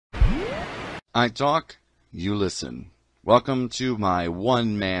I talk, you listen. Welcome to my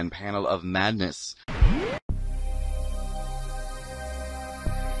one-man panel of madness.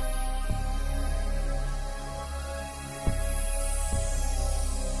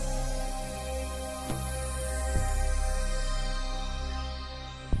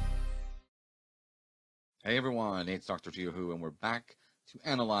 Hey everyone, it's Dr. Who, and we're back to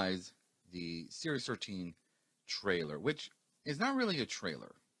analyze the Series 13 trailer, which is not really a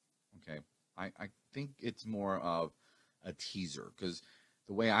trailer. Okay, I think it's more of a teaser, because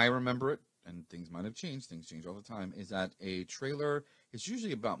the way I remember it, and things might have changed, things change all the time, is that a trailer is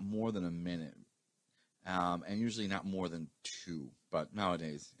usually about more than a minute, and usually not more than two. But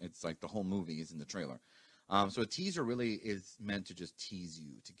nowadays, it's like the whole movie is in the trailer. So a teaser really is meant to just tease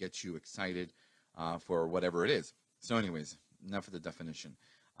you, to get you excited for whatever it is. So anyways, enough of the definition.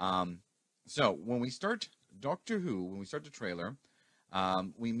 So when we start Doctor Who, when we start the trailer,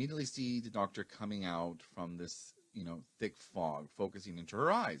 we immediately see the Doctor coming out from this, thick fog, focusing into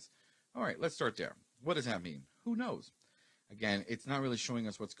her eyes. All right, let's start there. What does that mean? Who knows? Again, it's not really showing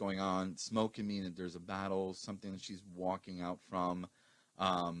us what's going on. Smoke can mean that there's a battle, something that she's walking out from.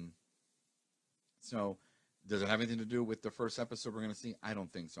 So does it have anything to do with the first episode we're going to see? I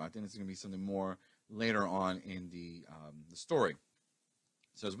don't think so. I think it's going to be something more later on in the story.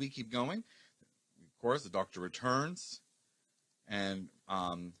 So as we keep going, of course, the Doctor returns, and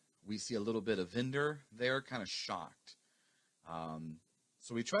we see a little bit of Vinder there, kind of shocked.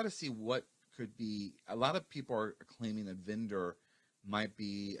 So we try to see what could be. A lot of people are claiming that Vinder might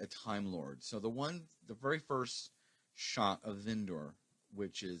be a Time Lord. So the very first shot of Vinder,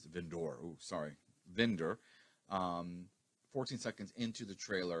 which is Vinder, 14 seconds into the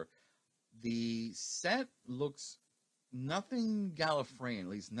trailer, the set looks nothing Gallifreyan, at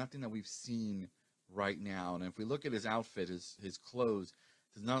least nothing that we've seen right now. And if we look at his outfit, his clothes,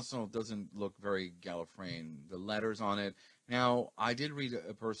 doesn't look very Gallifreyan. The letters on it. Now, I did read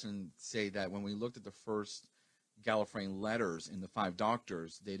a person say that when we looked at the first Gallifreyan letters in the Five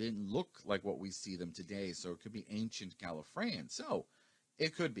Doctors, they didn't look like what we see them today. So it could be ancient Gallifreyan. So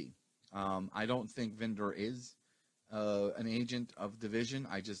it could be. I don't think Vinder is an agent of Division.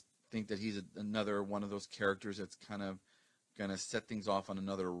 I just think that he's another one of those characters that's kind of going to set things off on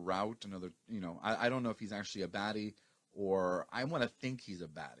another route. I don't know if he's actually a baddie, or I want to think he's a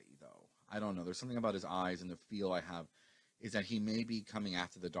baddie, though. I don't know. There's something about his eyes and the feel I have is that he may be coming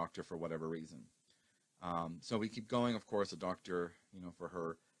after the Doctor for whatever reason. So we keep going, of course, the Doctor, for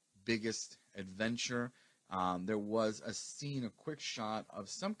her biggest adventure. There was a scene, a quick shot of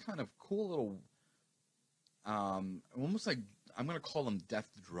some kind of cool little, almost like, I'm going to call them death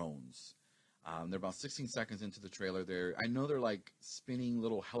drones. They're about 16 seconds into the trailer there. I know they're like spinning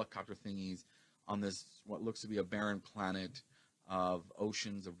little helicopter thingies on this, what looks to be a barren planet of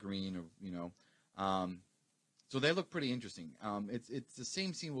oceans of green, so they look pretty interesting. It's the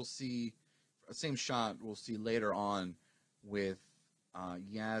same scene we'll see, same shot we'll see later on with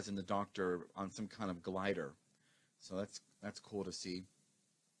Yaz and the Doctor on some kind of glider. So that's cool to see.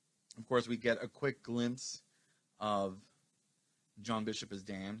 Of course, we get a quick glimpse of John Bishop as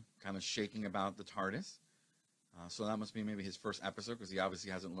Dan, kind of shaking about the TARDIS. So that must be maybe his first episode, because he obviously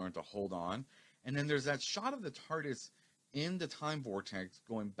hasn't learned to hold on. And then there's that shot of the TARDIS in the time vortex,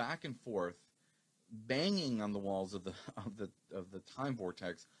 going back and forth, banging on the walls of the time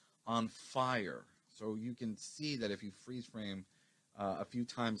vortex on fire. So you can see that if you freeze frame a few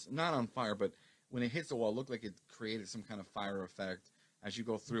times, not on fire, but when it hits the wall, it looked like it created some kind of fire effect. As you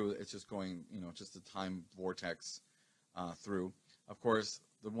go through, it's just going, just the time vortex through. Of course,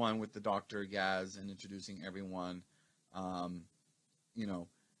 the one with the Doctor, Yaz, and introducing everyone,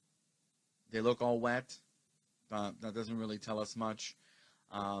 they look all wet. That doesn't really tell us much.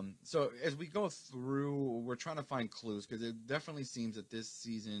 So as we go through, we're trying to find clues, because it definitely seems that this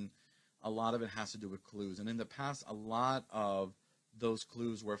season, a lot of it has to do with clues. And in the past, a lot of those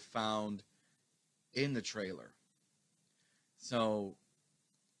clues were found in the trailer. So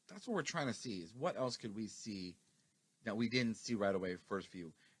that's what we're trying to see, is what else could we see that we didn't see right away first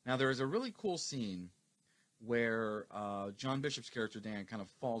view. Now, there is a really cool scene where John Bishop's character, Dan, kind of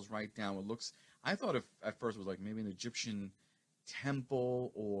falls right down. It looks, I thought at first it was like maybe an Egyptian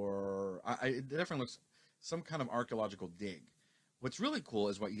temple, or it definitely looks some kind of archaeological dig. What's really cool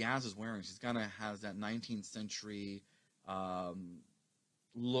is what Yaz is wearing. She's kind of has that 19th century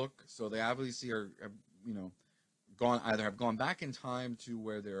look. So they obviously are, have gone back in time to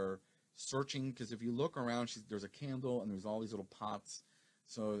where they're searching, because if you look around, there's a candle and there's all these little pots.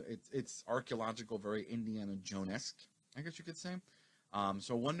 So it's archaeological, very Indiana Jones-esque, I guess you could say.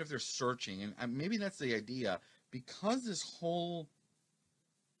 So I wonder if they're searching, and maybe that's the idea, because this whole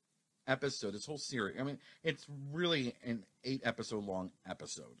episode, this whole series, I mean, it's really an 8 episode long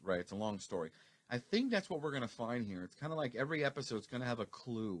episode, right? It's a long story. I think that's what we're going to find here. It's kind of like every episode is going to have a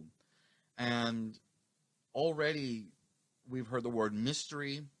clue. And already we've heard the word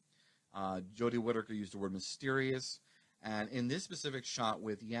mystery. Jodie Whittaker used the word mysterious. And in this specific shot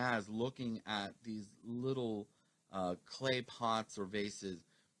with Yaz looking at these little clay pots or vases,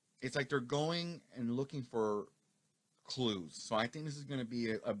 it's like they're going and looking for clues. So I think this is going to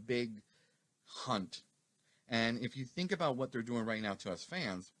be a big hunt. And if you think about what they're doing right now to us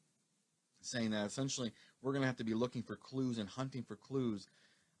fans, saying that essentially we're going to have to be looking for clues and hunting for clues,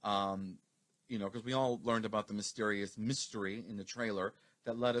 because we all learned about the mysterious mystery in the trailer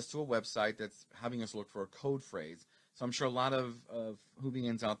that led us to a website that's having us look for a code phrase. So I'm sure a lot of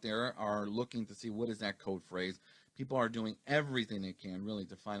Whovians out there are looking to see what is that code phrase. People are doing everything they can really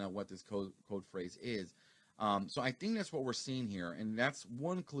to find out what this code phrase is. So I think that's what we're seeing here. And that's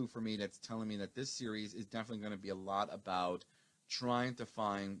one clue for me that's telling me that this series is definitely going to be a lot about trying to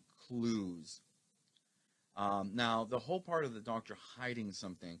find clues. Now, the whole part of the Doctor hiding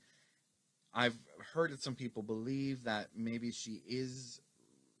something, I've heard that some people believe that maybe she is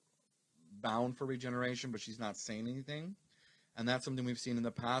bound for regeneration, but she's not saying anything. And that's something we've seen in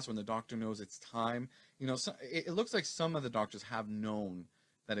the past when the Doctor knows it's time. So it looks like some of the Doctors have known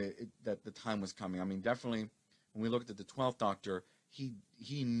that that the time was coming. I mean, definitely when we looked at the 12th Doctor,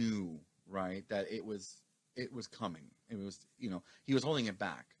 he knew, right, that it was coming. It was, he was holding it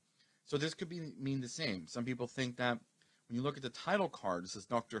back. So this could mean the same. Some people think that when you look at the title card, it says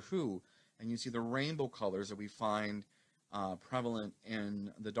Doctor Who, and you see the rainbow colors that we find prevalent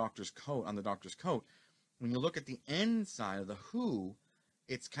in the Doctor's coat, on the Doctor's coat. When you look at the end side of the Who,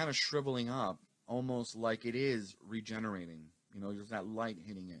 it's kind of shriveling up, almost like it is regenerating. There's that light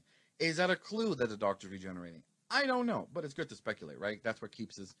hitting it. Is that a clue that the Doctor's regenerating? I don't know, but it's good to speculate, right? That's what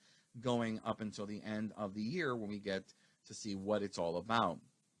keeps us going up until the end of the year when we get to see what it's all about.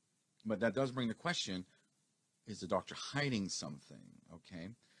 But that does bring the question, is the Doctor hiding something? Okay.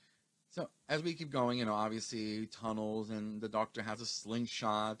 So as we keep going, obviously tunnels, and the Doctor has a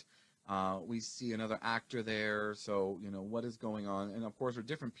slingshot. We see another actor there. So, what is going on? And of course, we're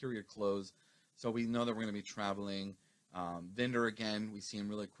different period clothes. So we know that we're going to be traveling. Vinder again, we see him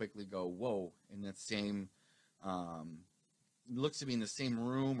really quickly go, whoa, in that same, looks to be in the same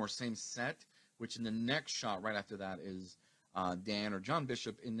room or same set, which in the next shot right after that is Dan or John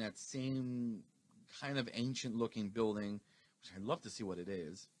Bishop in that same kind of ancient looking building, which I'd love to see what it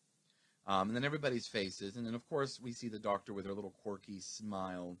is. And then everybody's faces. And then, of course, we see the Doctor with her little quirky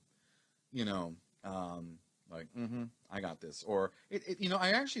smile, like, I got this. Or,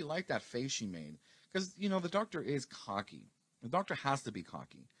 I actually like that face she made. Because, the Doctor is cocky. The Doctor has to be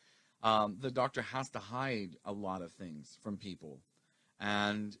cocky. The Doctor has to hide a lot of things from people.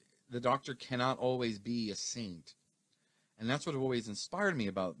 And the Doctor cannot always be a saint. And that's what always inspired me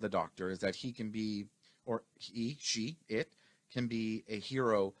about the Doctor, is that he can be, or he, she, it, can be a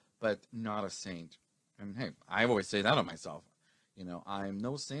hero, but not a saint. And hey, I always say that on myself. I'm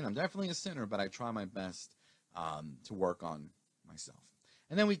no saint. I'm definitely a sinner, but I try my best to work on myself.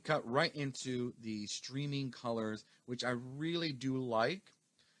 And then we cut right into the streaming colors, which I really do like.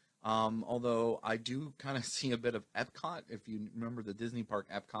 Although I do kind of see a bit of Epcot. If you remember, the Disney Park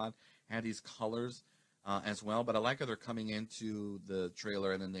Epcot had these colors as well. But I like how they're coming into the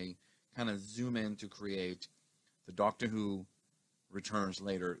trailer and then they kind of zoom in to create the Doctor Who returns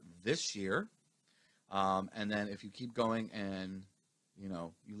later this year. And then if you keep going and,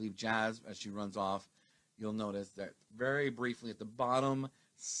 you leave Jazz as she runs off, you'll notice that very briefly at the bottom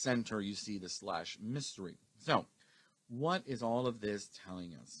center, you see the / mystery. So what is all of this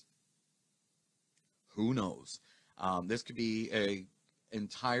telling us? Who knows? This could be a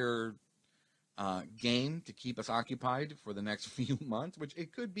entire game to keep us occupied for the next few months, which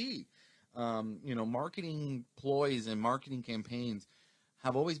it could be. Marketing ploys and marketing campaigns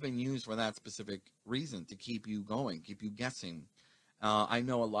have always been used for that specific reason, to keep you going, keep you guessing. I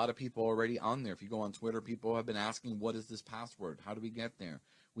know a lot of people already on there. If you go on Twitter, people have been asking, what is this password? How do we get there?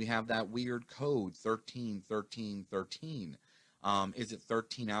 We have that weird code, 131313. Is it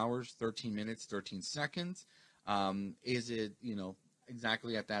 13 hours, 13 minutes, 13 seconds? Is it,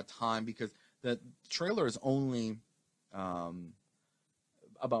 exactly at that time? Because the trailer is only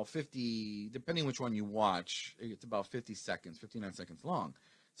about 50, depending which one you watch, it's about 50 seconds, 59 seconds long.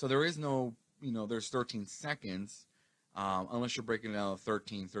 So there is no, there's 13 seconds, unless you're breaking it down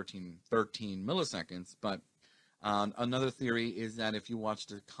 13 milliseconds. But another theory is that if you watch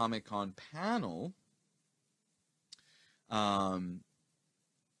the Comic-Con panel, that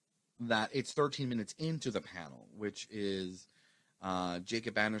it's 13 minutes into the panel, which is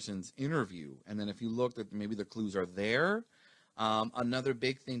Jacob Anderson's interview. And then if you look at maybe the clues are there. Another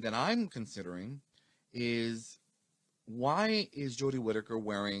big thing that I'm considering is, why is Jodie Whittaker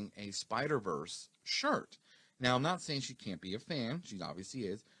wearing a Spider-Verse shirt? Now, I'm not saying she can't be a fan. She obviously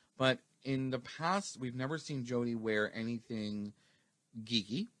is. But in the past, we've never seen Jodie wear anything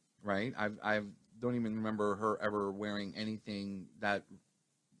geeky, right? I don't even remember her ever wearing anything that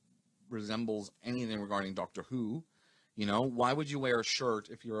resembles anything regarding Doctor Who. You know, why would you wear a shirt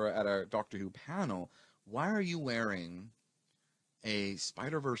if you're at a Doctor Who panel? Why are you wearing a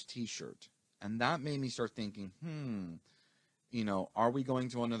Spider-Verse t-shirt? And that made me start thinking, you know, are we going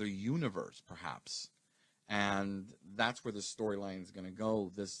to another universe, perhaps? And that's where the storyline is going to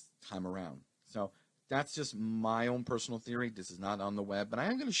go this time around. So that's just my own personal theory. This is not on the web, but I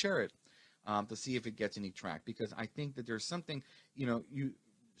am going to share it to see if it gets any track, because I think that there's something, you know,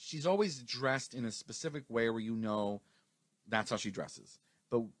 she's always dressed in a specific way where you know that's how she dresses.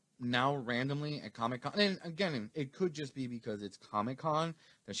 But now randomly at Comic-Con, and again, it could just be because it's Comic-Con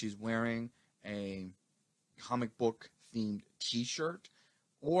that she's wearing a comic book themed t-shirt,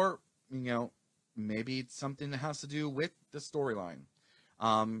 or, you know, maybe it's something that has to do with the storyline.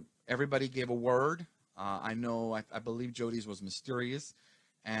 Everybody gave a word. I believe Jodie's was mysterious,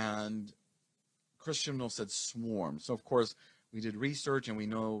 and Christian Mill said swarm. So of course we did research, and we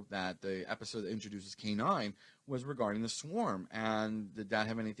know that the episode that introduces K9 was regarding the swarm. And did that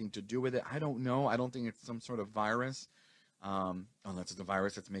have anything to do with it? I don't know. I don't think it's some sort of virus, unless it's a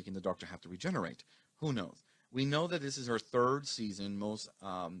virus that's making the Doctor have to regenerate. Who knows? We know that this is her third season. Most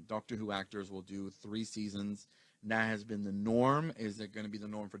Doctor Who actors will do 3 seasons. That has been the norm. Is it going to be the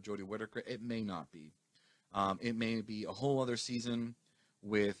norm for Jodie Whittaker? It may not be. It may be a whole other season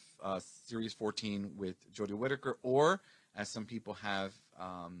with Series 14 with Jodie Whittaker, or, as some people have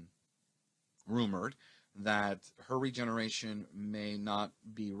rumored, that her regeneration may not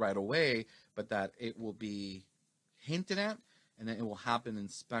be right away, but that it will be hinted at, and then it will happen in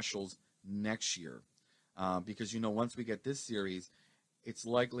specials next year. Because, you know, once we get this series, it's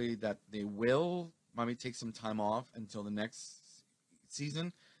likely that they will maybe take some time off until the next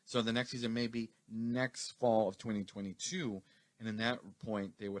season. So the next season may be next fall of 2022. And in that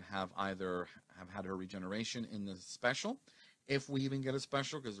point, they would have either have had her regeneration in the special, if we even get a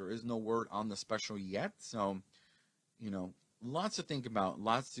special, because there is no word on the special yet. So, you know, lots to think about,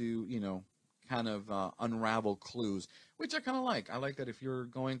 lots to, you know, kind of unravel clues, which I kind of like. I like that if you're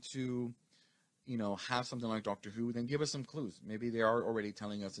going to, you know, have something like Doctor Who, then give us some clues. Maybe they are already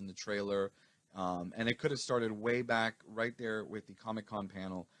telling us in the trailer. And it could have started way back right there with the Comic-Con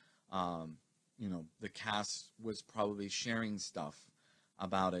panel. You know, the cast was probably sharing stuff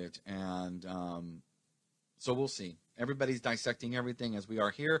about it. And so we'll see. Everybody's dissecting everything as we are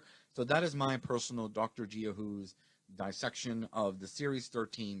here. So that is my personal Dr. Gia Who's dissection of the Series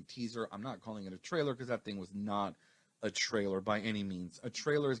 13 teaser. I'm not calling it a trailer because that thing was not a trailer by any means. A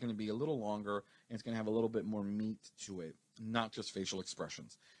trailer is going to be a little longer, and it's going to have a little bit more meat to it, not just facial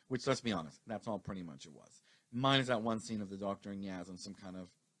expressions, which, let's be honest, that's all pretty much it was. Mine is that one scene of the Doctor and Yaz on some kind of,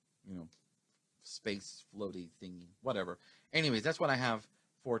 you know, space floaty thingy, whatever. Anyways, that's what I have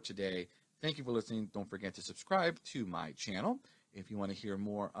for today. Thank you for listening. Don't forget to subscribe to my channel if you want to hear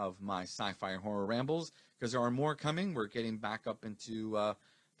more of my sci-fi and horror rambles, because there are more coming. We're getting back up into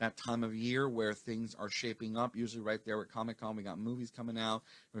that time of year where things are shaping up, usually right there at Comic-Con. We got movies coming out.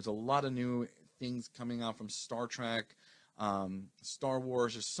 There's a lot of new things coming out from Star Trek, Star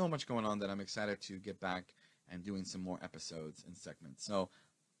Wars. There's so much going on that I'm excited to get back and doing some more episodes and segments. So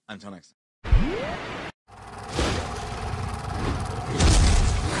until next time.